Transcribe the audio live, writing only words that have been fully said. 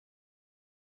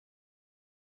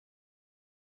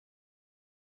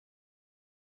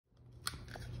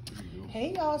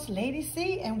Hey y'all, it's Lady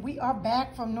C, and we are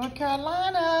back from North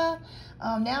Carolina.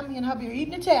 Now me and hubby are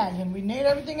eating Italian. We made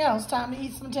everything else. Time to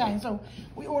eat some Italian. So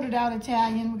we ordered out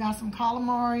Italian. We got some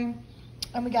calamari,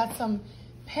 and we got some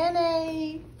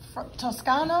penne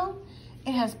Toscano.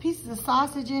 It has pieces of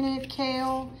sausage in it,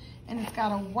 kale, and it's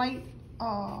got a white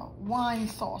wine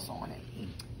sauce on it.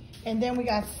 And then we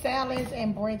got salads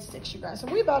and breadsticks, you guys. So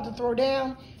we're about to throw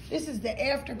down. This is the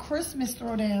after Christmas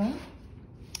throwdown.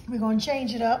 We're gonna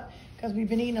change it up because we've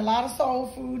been eating a lot of soul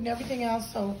food and everything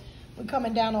else. So we're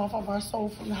coming down off of our soul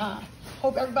food high.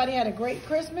 Hope everybody had a great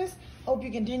Christmas. Hope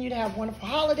you continue to have a wonderful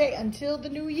holiday until the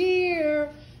new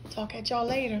year. Talk at y'all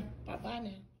later. Bye-bye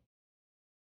now.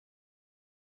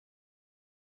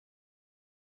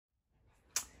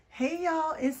 Hey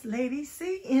y'all, it's Lady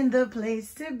C in the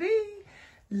place to be.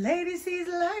 Lady C's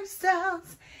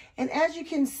Lifestyles. And as you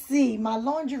can see, my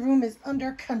laundry room is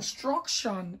under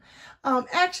construction.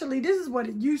 Actually, this is what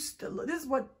it used to look. This is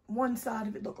what one side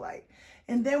of it looked like.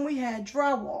 And then we had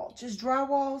drywall, just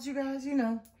drywalls, you guys, you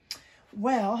know.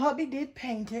 Well, hubby did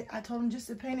paint it. I told him just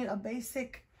to paint it a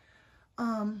basic,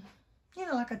 you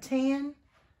know, like a tan.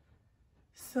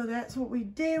 So that's what we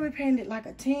did. We painted it like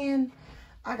a tan.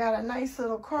 I got a nice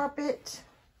little carpet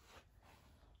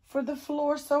for the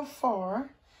floor so far.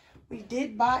 We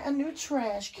did buy a new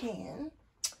trash can.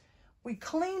 We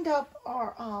cleaned up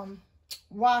our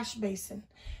wash basin.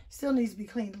 Still needs to be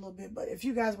cleaned a little bit, but if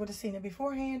you guys would have seen it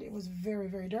beforehand, it was very,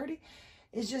 very dirty.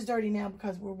 It's just dirty now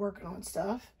because we're working on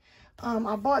stuff.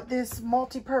 I bought this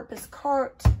multi-purpose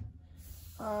cart.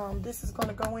 This is going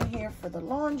to go in here for the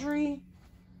laundry.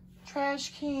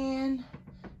 Trash can.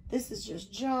 This is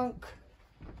just junk.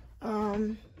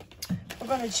 We're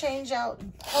going to change out,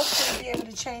 hopefully be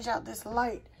able to change out this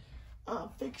light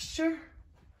fixture.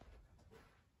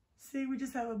 See, we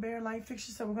just have a bare light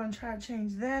fixture, so we're going to try to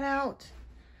change that out.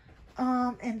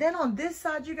 And then on this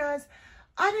side, you guys,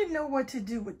 I didn't know what to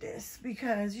do with this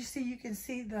because you see, you can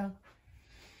see the,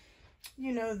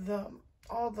 you know,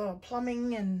 all the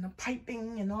plumbing and the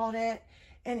piping and all that,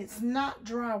 and it's not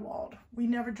drywalled. We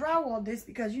never drywalled this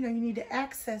because, you know, you need to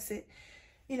access it.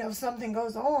 You know, if something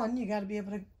goes on, you got to be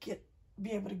able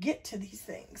to get to these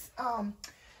things.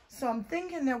 So I'm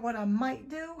thinking that what I might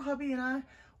do, hubby and I,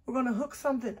 we're going to hook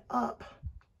something up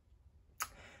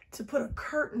to put a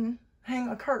curtain, hang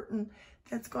a curtain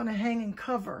that's going to hang and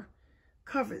cover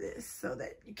this so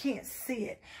that you can't see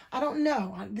it. I don't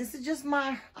know. This is just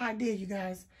my idea, you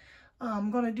guys.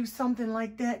 I'm going to do something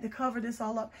like that to cover this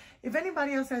all up. If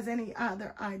anybody else has any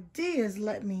other ideas,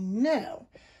 let me know.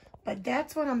 But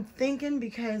that's what I'm thinking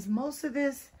because most of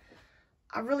this,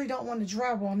 I really don't want to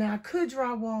drywall. Now, I could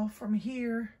drywall from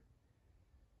here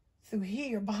through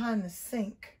here behind the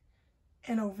sink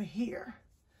and over here.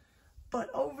 But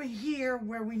over here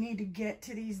where we need to get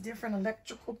to these different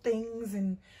electrical things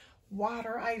and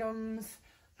water items,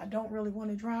 I don't really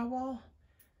want to drywall.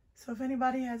 So if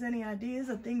anybody has any ideas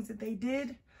of things that they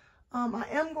did, I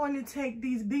am going to take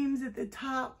these beams at the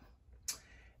top,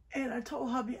 and I told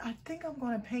hubby, I think I'm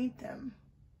going to paint them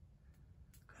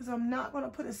because I'm not going to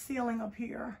put a ceiling up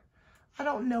here. I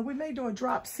don't know. We may do a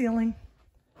drop ceiling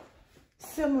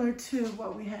similar to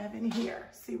what we have in here.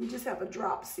 See, we just have a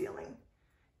drop ceiling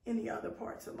in the other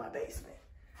parts of my basement.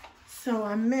 So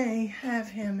I may have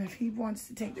him, if he wants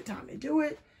to take the time to do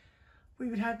it, we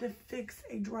would have to fix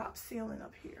a drop ceiling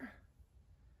up here.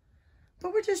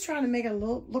 But we're just trying to make it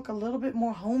look a little bit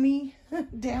more homey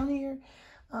down here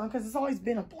because it's always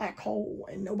been a black hole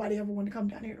and nobody ever wanted to come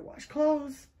down here to wash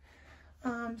clothes.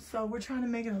 So we're trying to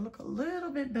make it look a little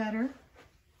bit better.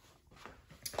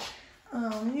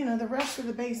 You know, the rest of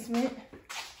the basement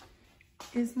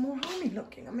is more homey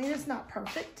looking. I mean, it's not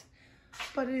perfect,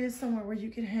 but it is somewhere where you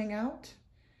can hang out.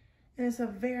 And it's a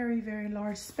very, very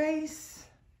large space.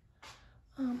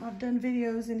 I've done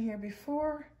videos in here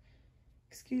before.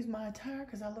 Excuse my attire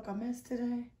because I look a mess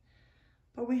today.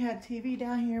 But we had TV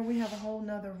down here. We have a whole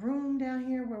nother room down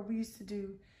here where we used to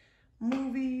do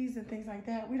movies and things like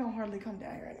that. We don't hardly come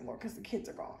down here anymore because the kids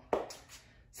are gone.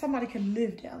 Somebody could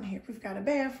live down here. We've got a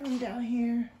bathroom down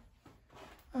here.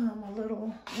 A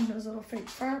little, one of those little fake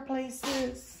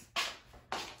fireplaces.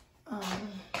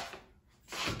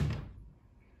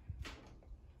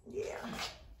 Yeah.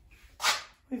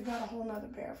 We've got a whole nother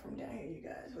bathroom down here, you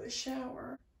guys, with a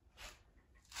shower.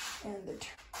 And the,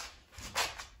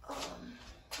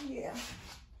 yeah.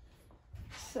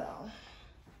 So,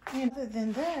 other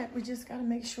than that, we just got to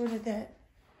make sure that that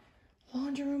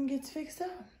laundry room gets fixed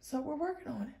up. So we're working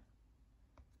on it.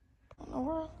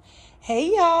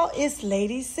 Hey y'all, it's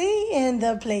Lady C in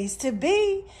the place to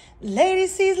be. Lady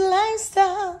C's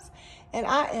Lifestyles. And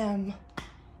I am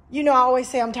You know, I always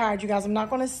say I'm tired, you guys. I'm not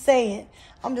going to say it.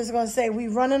 I'm just going to say we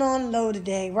running on low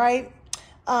today, right?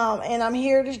 And I'm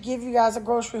here to give you guys a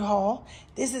grocery haul.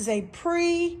 This is a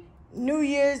pre-New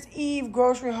Year's Eve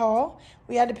grocery haul.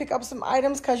 We had to pick up some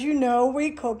items because, you know,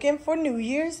 we cooking for New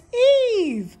Year's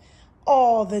Eve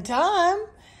all the time.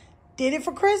 Did it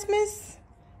for Christmas.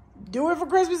 Do it for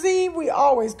Christmas Eve. We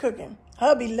always cooking.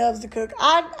 Hubby loves to cook.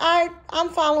 I'm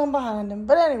following behind him.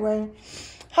 But anyway,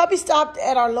 hubby stopped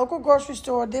at our local grocery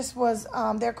store. This was,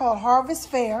 they're called Harvest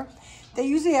Fair. They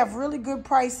usually have really good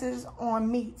prices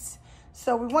on meats.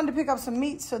 So we wanted to pick up some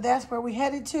meat, so that's where we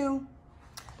headed to.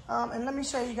 And let me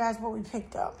show you guys what we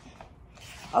picked up.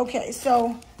 Okay,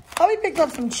 so hubby picked up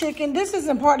some chicken. This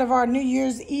isn't part of our New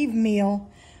Year's Eve meal,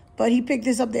 but he picked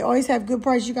this up. They always have good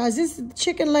price, you guys. This is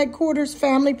chicken leg quarters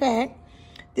family pack.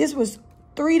 This was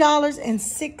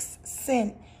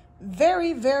 $3.06.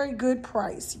 Very, very good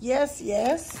price. Yes,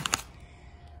 yes.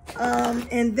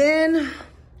 And then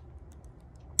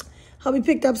hubby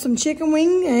picked up some chicken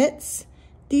wingettes.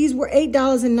 These were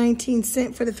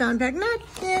 $8.19 for the family pack. Not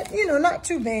yet, you know, not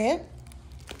too bad.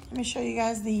 Let me show you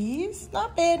guys these.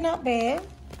 Not bad, not bad.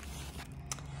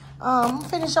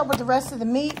 Finish up with the rest of the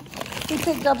meat. He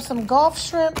picked up some Gulf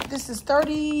shrimp. This is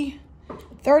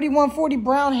 $31.40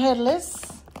 brown headless.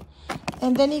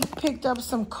 And then he picked up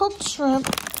some cooked shrimp.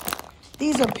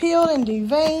 These are peeled and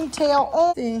deveined, tail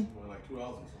on. Like 2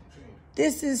 ounces.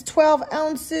 This is 12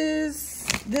 ounces.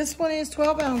 This one is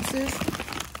 12 ounces.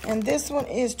 And this one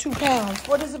is 2 pounds.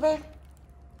 What is it, babe?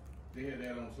 They had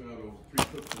that on sale. Those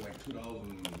pre-cooked for like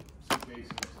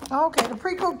 $2.68. Okay, the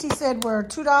pre-cooked he said were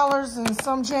 $2 and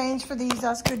some change for these.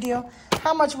 That's a good deal.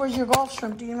 How much was your Gulf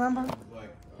shrimp? Do you remember? It was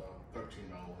like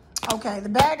 $13. Okay, the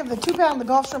bag of the 2 pound, the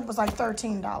Gulf shrimp was like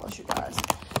 $13, you guys.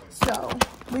 So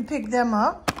we picked them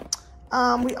up.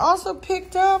 We also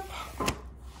picked up,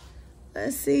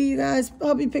 let's see, you guys,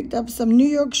 hubby picked up some New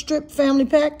York strip family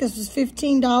pack. This was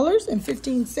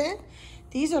 $15.15.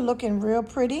 These are looking real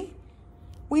pretty.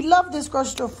 We love this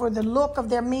grocery store for the look of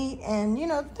their meat and, you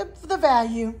know, the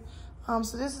value.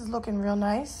 So this is looking real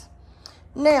nice.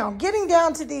 Now, getting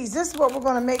down to these, this is what we're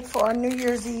going to make for our New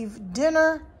Year's Eve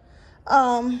dinner.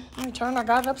 Let me turn, I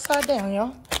got it upside down,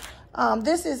 y'all.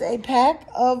 This is a pack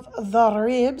of the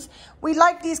ribs. We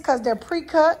like these because they're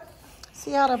pre-cut.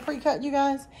 See how they're pre-cut, you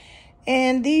guys?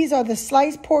 And these are the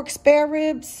sliced pork spare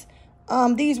ribs.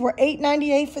 These were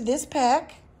 $8.98 for this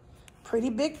pack. Pretty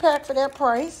big pack for that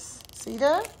price. See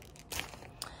that?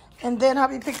 And then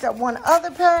hubby picked up one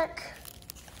other pack.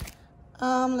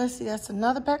 Let's see, that's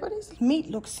another pack. Oh, this meat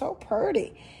looks so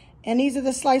pretty. And these are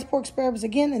the sliced pork spare ribs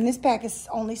again. And this pack is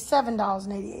only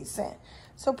 $7.88.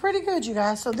 So pretty good, you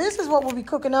guys. So this is what we'll be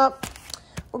cooking up.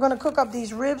 We're going to cook up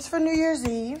these ribs for New Year's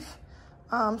Eve.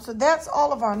 So that's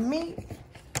all of our meat.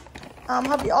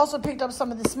 Hubby also picked up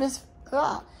some of the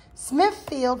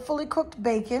Smithfield fully cooked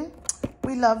bacon.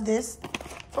 We love this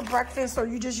for breakfast, or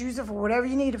you just use it for whatever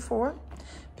you need it for.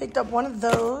 Picked up one of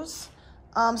those.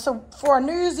 So for our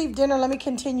New Year's Eve dinner, let me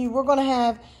continue. We're going to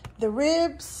have the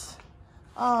ribs.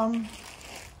 Of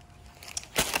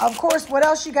course, what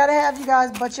else you got to have, you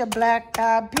guys, but your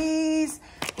black-eyed peas.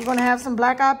 We're going to have some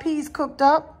black-eyed peas cooked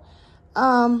up.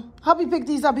 Hubby picked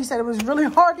these up. He said it was really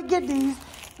hard to get these.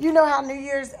 You know how New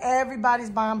Year's, everybody's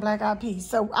buying black-eyed peas.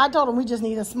 So I told him we just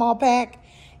need a small pack.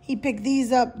 He picked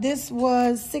these up. This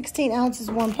was 16 ounces,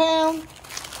 1 pound.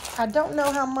 I don't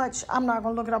know how much. I'm not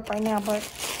going to look it up right now, but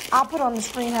I'll put on the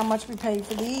screen how much we paid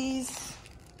for these.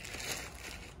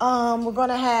 We're going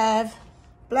to have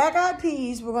black-eyed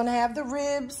peas. We're going to have the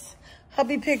ribs.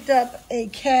 Hubby picked up a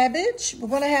cabbage. We're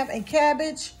going to have a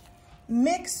cabbage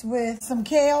mixed with some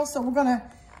kale. So we're going to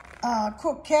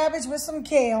cook cabbage with some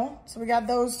kale. So we got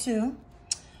those two.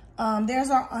 There's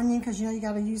our onion, because you know you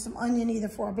got to use some onion either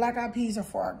for our black-eyed peas or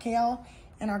for our kale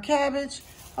and our cabbage.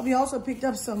 We also picked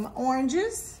up some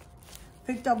oranges.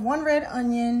 Picked up 1 red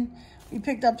onion. We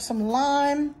picked up some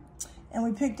lime. And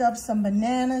we picked up some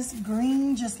bananas,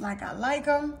 green, just like I like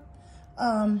them.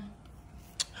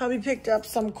 Hubby picked up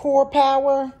some Core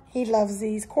Power. He loves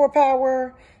these. Core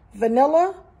Power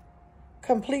Vanilla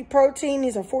Complete Protein.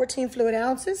 These are 14 fluid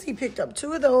ounces. He picked up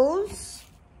 2 of those.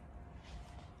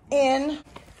 And,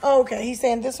 okay, he's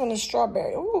saying this one is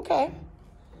strawberry. Ooh, okay.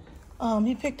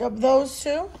 He picked up those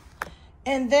 2.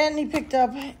 And then he picked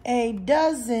up a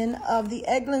dozen of the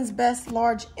Eggland's Best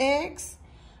large eggs.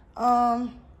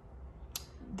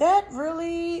 That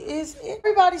really is it.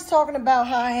 Everybody's talking about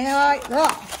how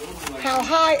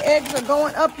high eggs are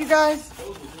going up, you guys.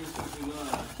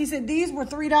 He said these were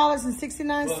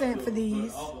 $3.69 for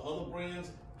these. Other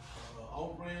brands,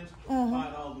 off brands,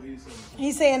 $5.87.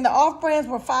 He's saying the off brands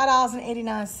were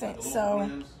 $5.89.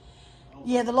 So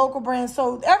Yeah, the local brand.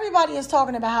 So everybody is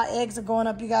talking about how eggs are going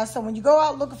up, you guys. So when you go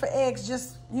out looking for eggs,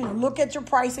 just, you know, look at your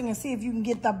pricing and see if you can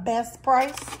get the best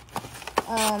price.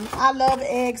 I love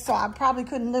eggs, so I probably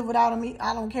couldn't live without them.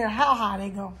 I don't care how high they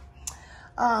go.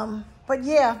 But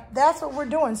yeah, that's what we're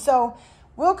doing. So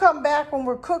we'll come back when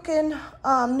we're cooking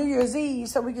New Year's Eve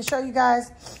so we can show you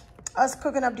guys us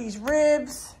cooking up these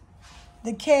ribs,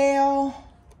 the kale,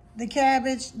 the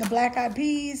cabbage, the black-eyed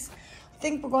peas. I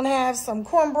think we're going to have some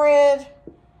cornbread.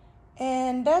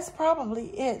 And that's probably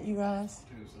it, you guys.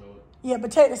 Potato salad. Yeah,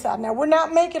 potato salad. Now, we're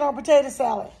not making our potato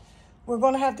salad. We're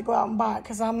going to have to go out and buy it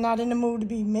because I'm not in the mood to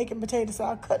be making potato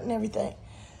salad, cutting everything.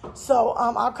 So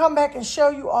I'll come back and show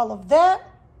you all of that.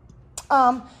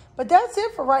 But that's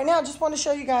it for right now. I just want to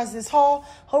show you guys this haul.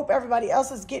 Hope everybody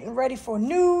else is getting ready for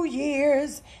New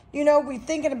Year's. You know, we're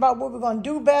thinking about what we're going to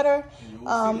do better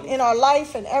in our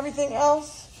life and everything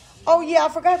else. Oh, yeah, I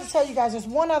forgot to tell you guys, there's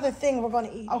one other thing we're going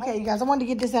to eat. Okay, you guys, I wanted to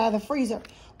get this out of the freezer.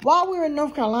 While we were in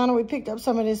North Carolina, we picked up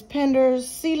some of this Pender's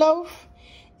sea loaf.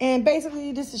 And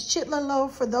basically, this is chitlin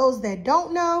loaf for those that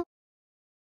don't know.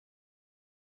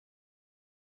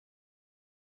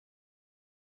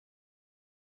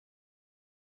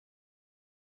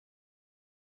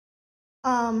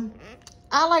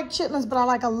 I like chitlins, but I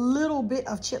like a little bit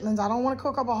of chitlins. I don't want to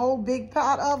cook up a whole big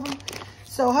pot of them.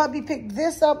 So hubby picked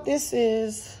this up. This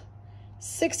is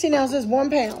 16 ounces, 1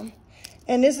 pound.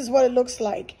 And this is what it looks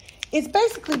like. It's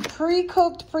basically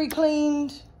pre-cooked,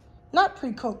 pre-cleaned, not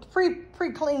pre-cooked,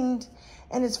 pre-cleaned,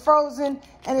 and it's frozen,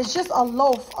 and it's just a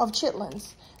loaf of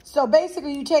chitlins. So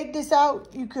basically you take this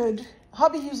out,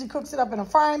 hubby usually cooks it up in a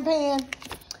frying pan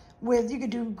with, you could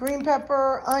do green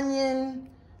pepper, onion,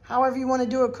 however you want to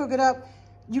do it, cook it up.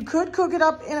 You could cook it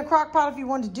up in a crock pot if you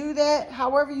want to do that,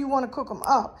 however you want to cook them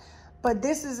up. But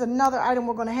this is another item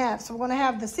we're going to have. So we're going to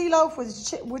have the sea loaf,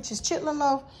 which is chitlin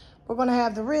loaf. We're going to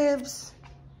have the ribs.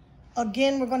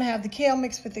 Again, we're going to have the kale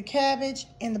mixed with the cabbage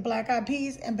and the black-eyed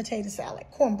peas and potato salad,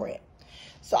 cornbread.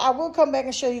 So I will come back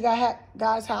and show you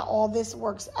guys how all this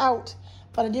works out.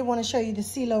 But I did want to show you the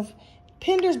sea loaf.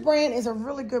 Pender's brand is a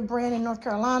really good brand in North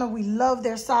Carolina. We love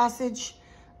their sausage.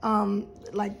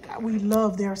 We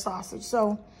love their sausage.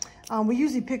 So we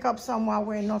usually pick up some while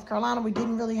we're in North Carolina. We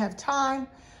didn't really have time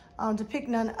to pick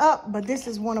none up, but this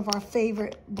is one of our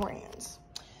favorite brands.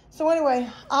 So anyway,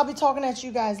 I'll be talking at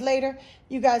you guys later.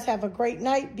 You guys have a great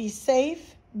night. Be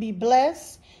safe. Be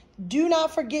blessed. Do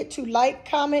not forget to like,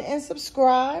 comment, and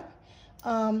subscribe.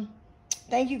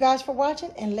 Thank you guys for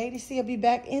watching. And Lady C will be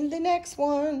back in the next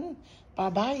one.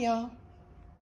 Bye-bye, y'all.